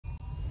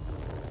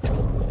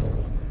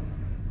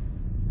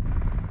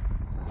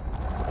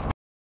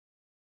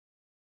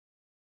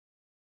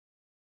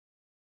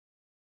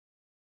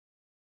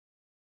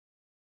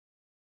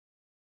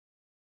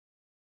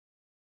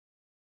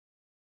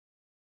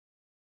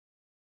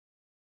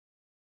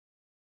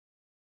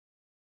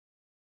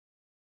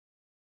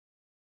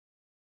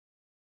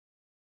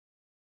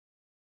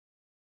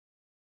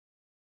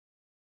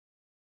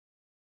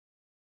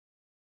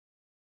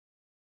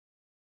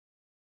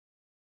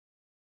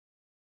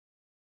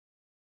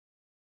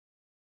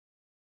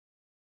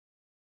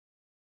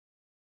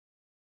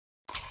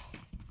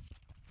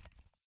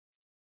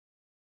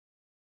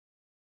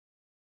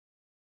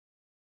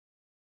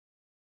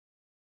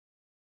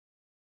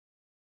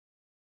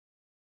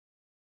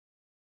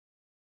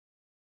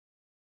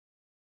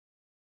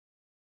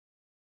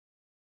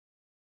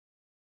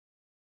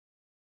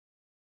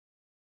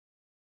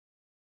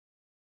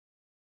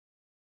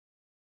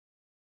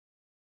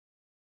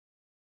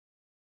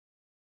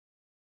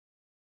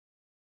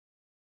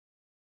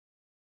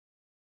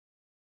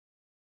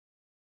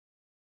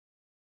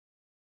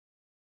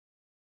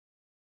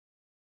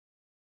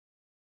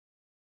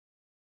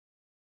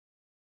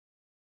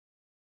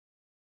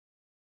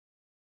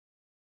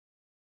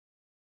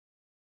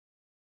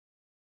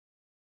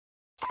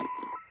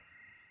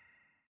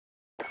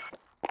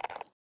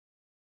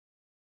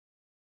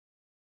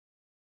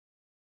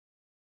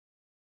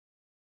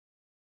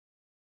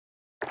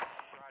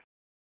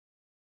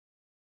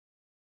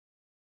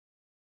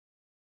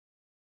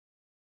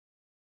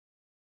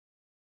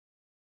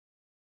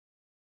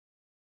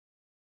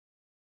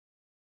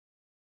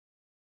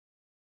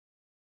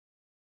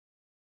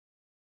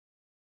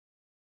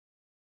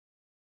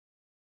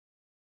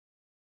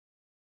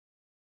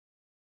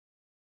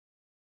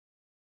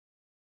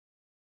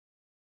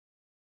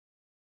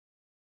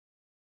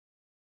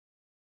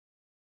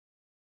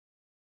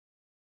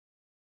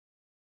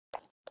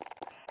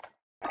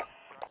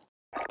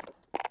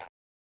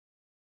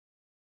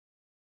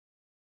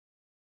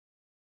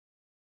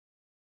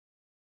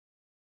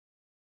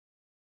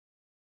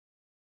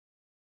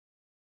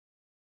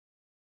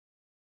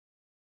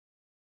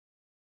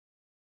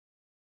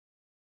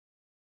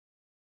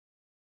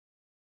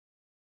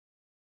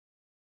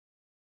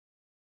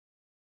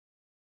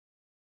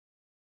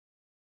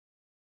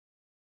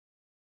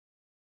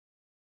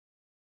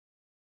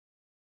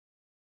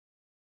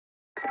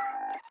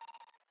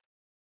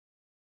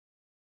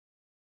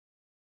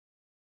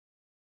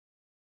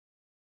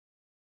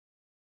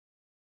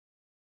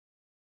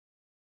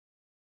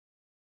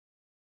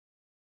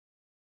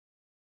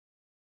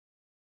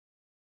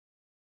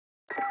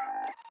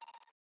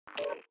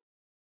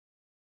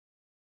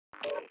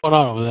What's going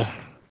on over there?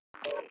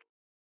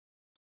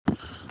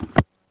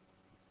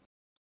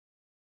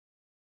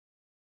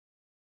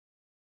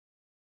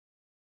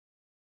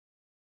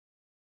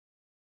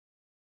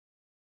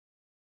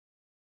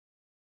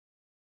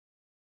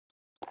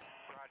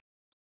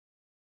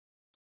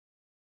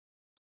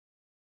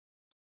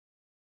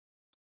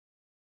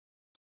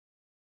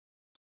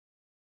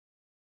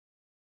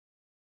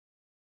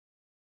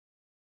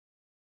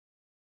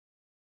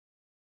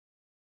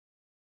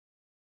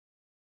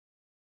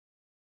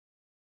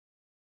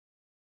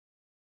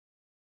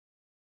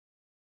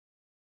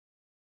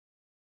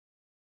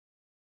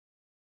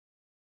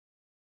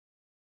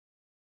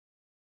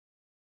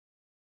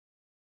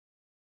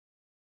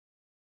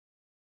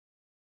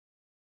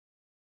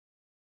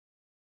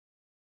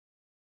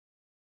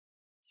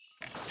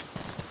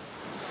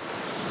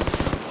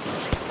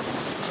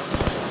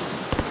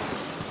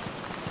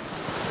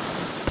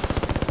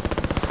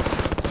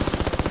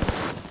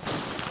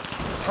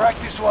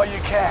 Practice while you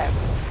can.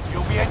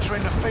 You'll be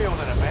entering the field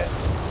in a bit.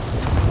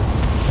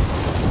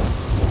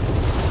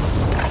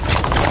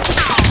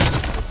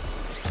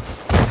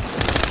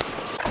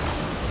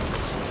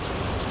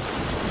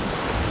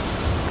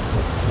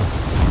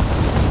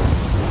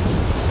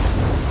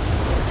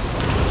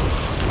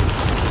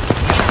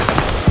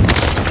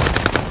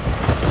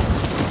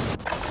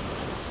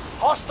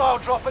 Hostile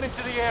dropping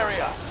into the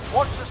area.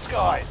 Watch the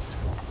skies.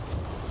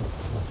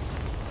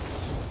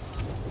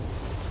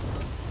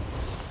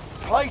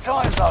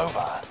 Playtime's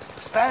over.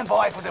 Stand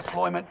by for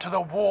deployment to the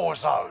war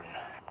zone.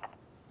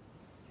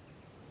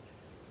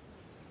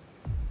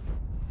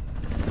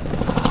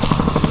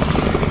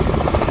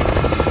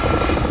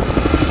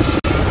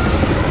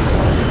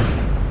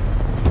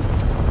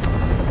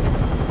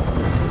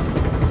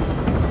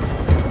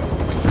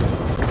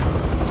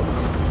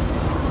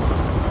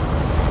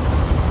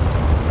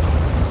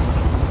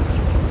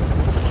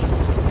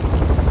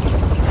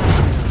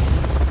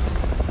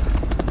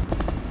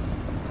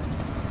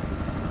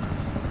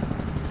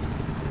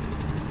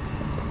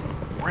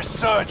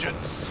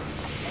 Resurgence.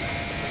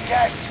 The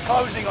gas is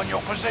closing on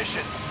your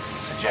position.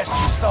 Suggest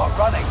you start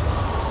running.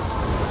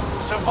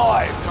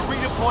 Survive to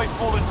redeploy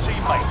fallen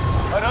teammates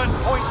and earn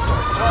points to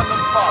return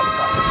them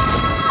faster.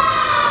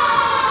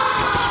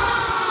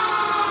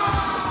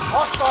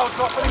 Hostile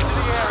dropping into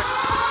the area.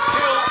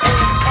 Kill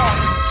all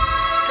targets.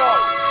 Go.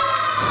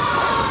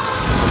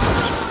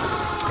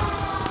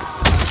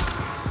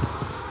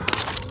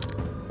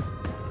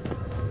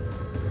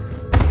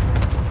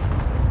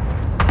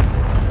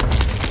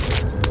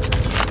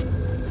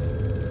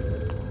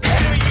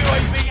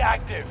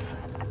 Active.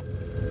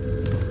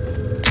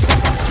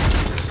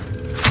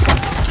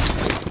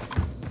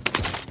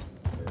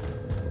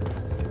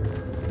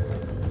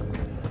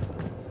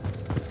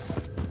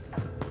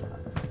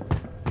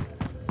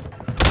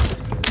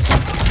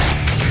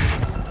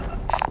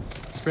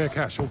 Spare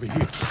cash over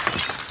here.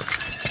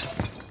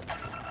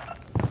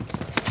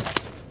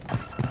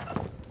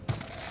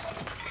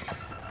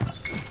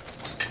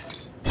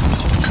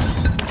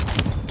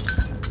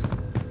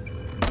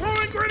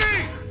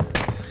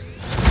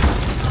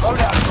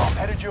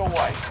 Your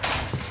way.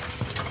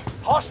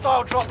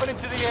 Hostile dropping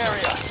into the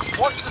area.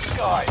 Watch the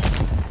skies.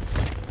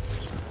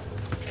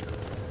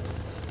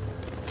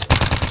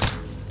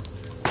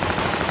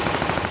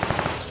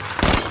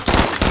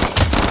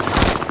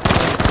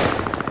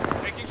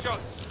 Taking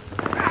shots.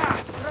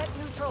 Threat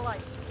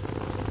neutralized.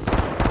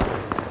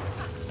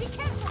 Be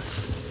careful.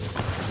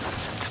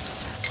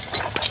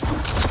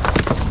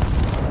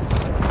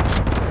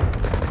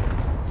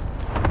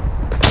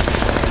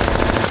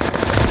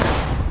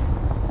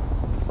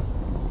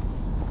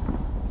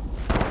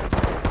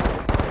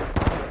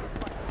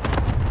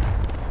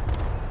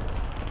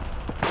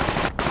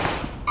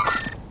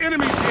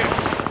 Enemies here!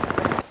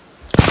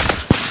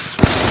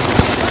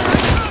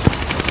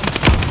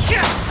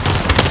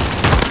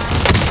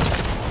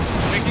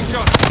 Taking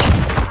shots.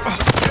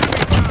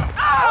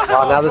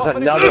 Oh, now there's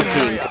another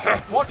team.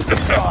 Watch the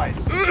skies.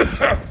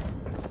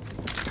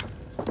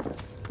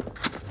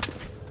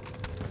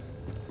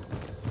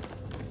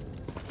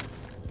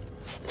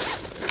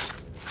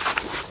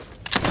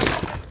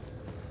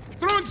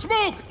 Throwing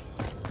smoke!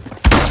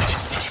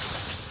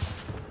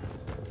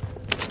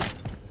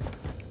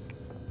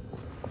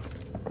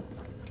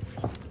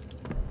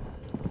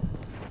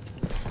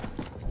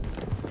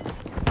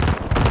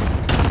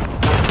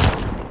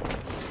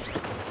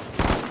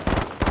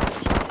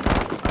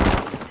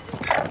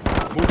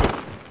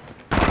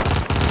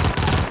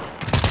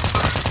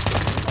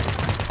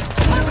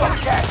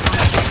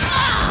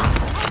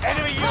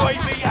 Enemy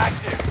UAV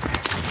active.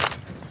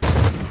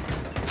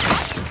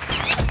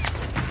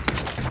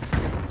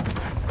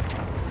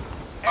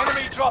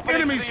 Enemy dropping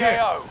Enemies into the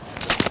here. AO.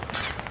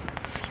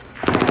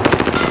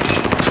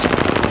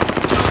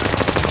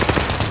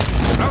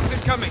 Rounds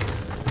incoming.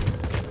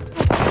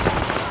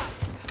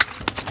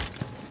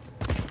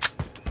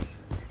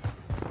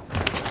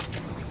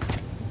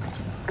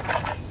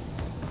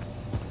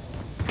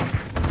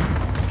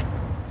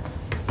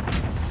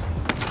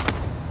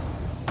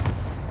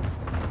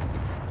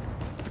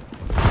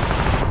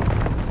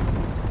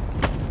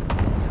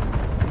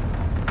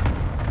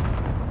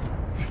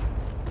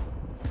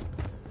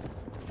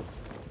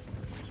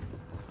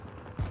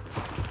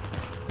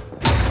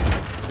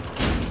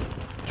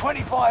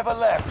 25 are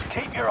left.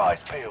 Keep your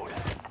eyes peeled.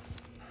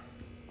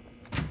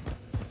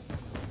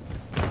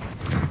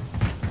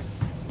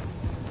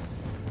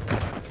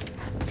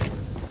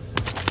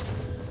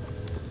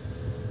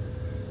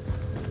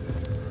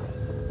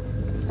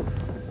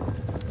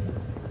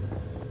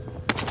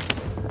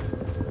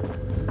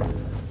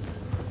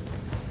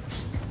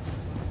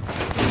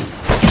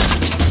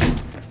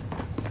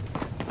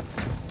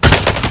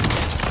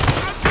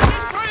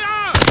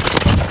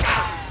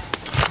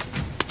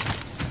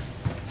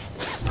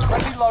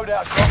 Friendly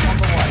loadout drop on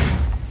the way.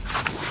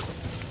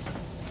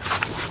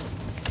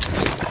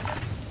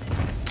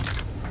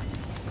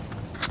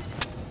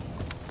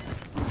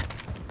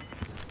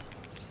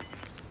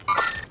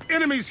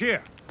 Enemies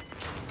here.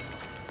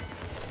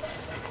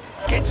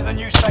 Get to the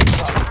new safe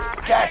zone.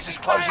 Gas is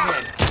closing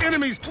in.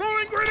 Enemies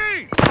throwing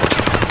grenade.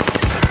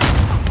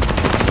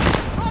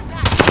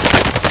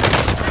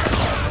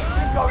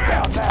 Go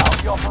down now.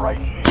 The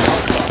operation is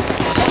over.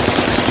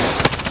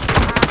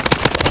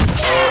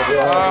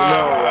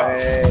 No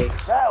way.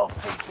 That'll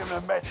teach him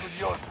to mess with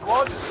your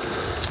squad.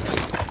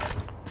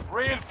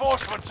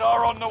 Reinforcements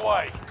are on the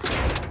way.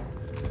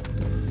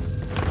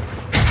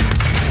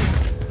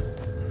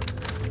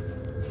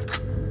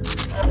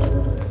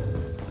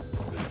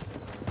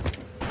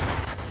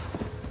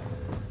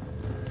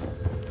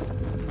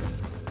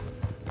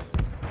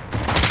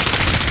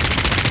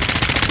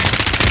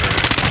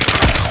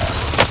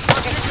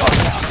 Go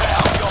down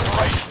now. The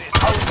operation is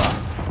over.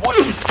 What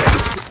do you think?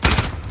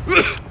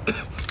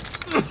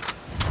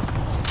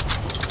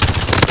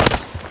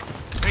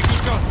 Taking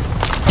shots.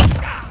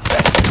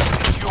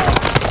 Vengeance is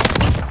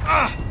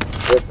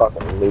yours. You're a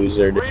fucking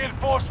loser, dude.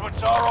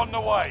 Reinforcements are on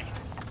the way.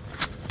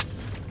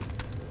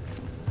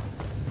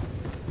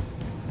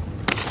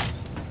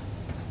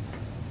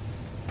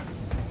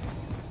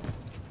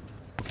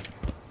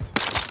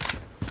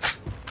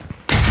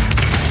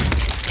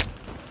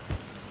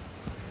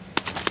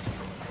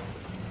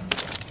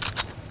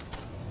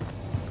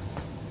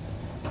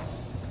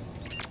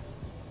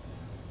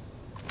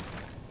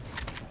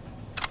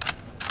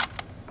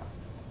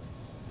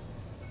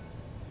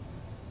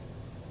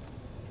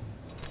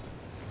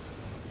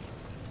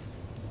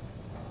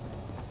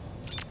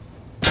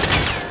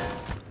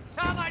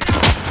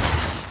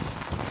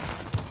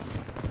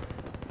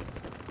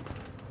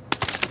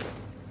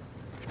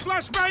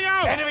 Flashbang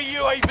out. Enemy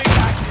UAV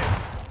active.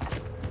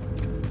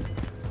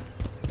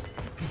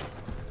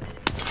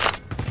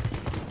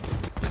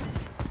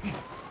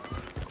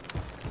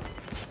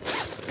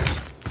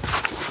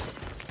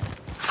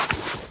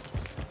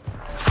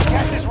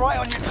 Gas is right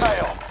on your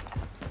tail.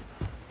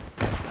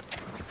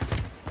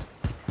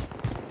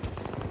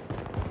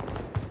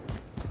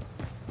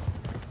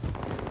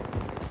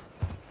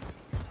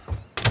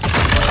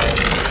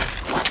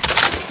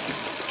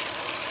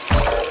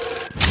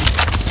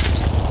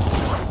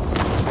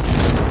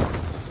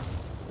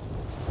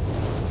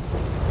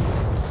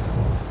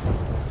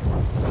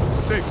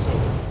 Safe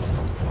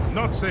zone.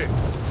 Not safe.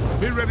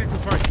 Be ready to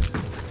fight.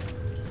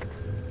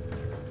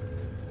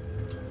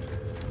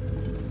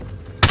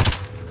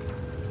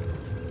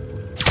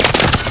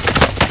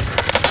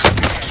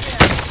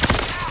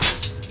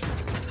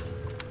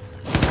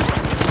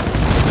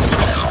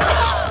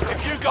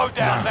 If you go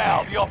down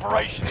now, the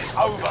operation is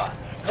over.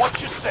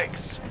 Watch your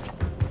six.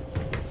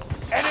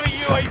 Enemy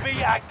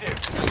UAV active.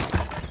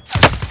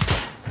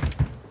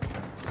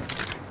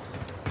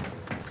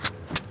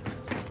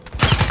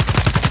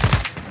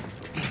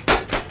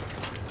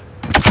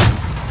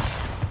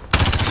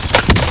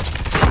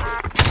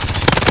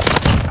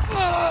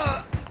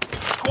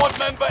 Squad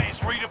member is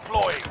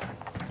redeploying.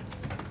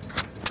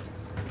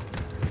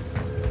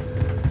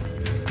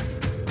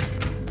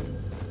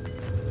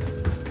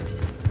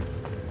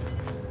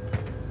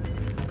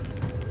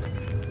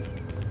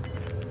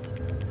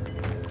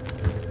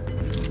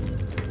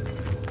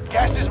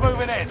 Gas is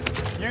moving in.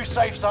 New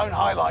safe zone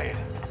highlighted.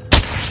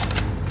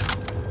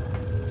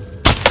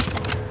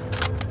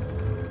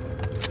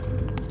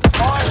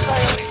 Fire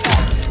sale is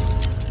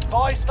active.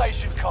 Buy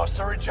station costs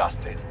are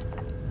adjusted.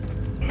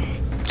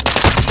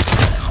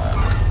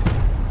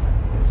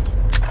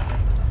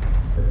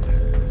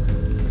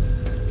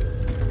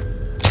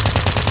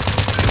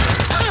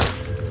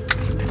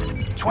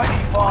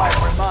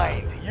 "25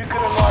 remained. You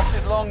could have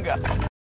lasted longer."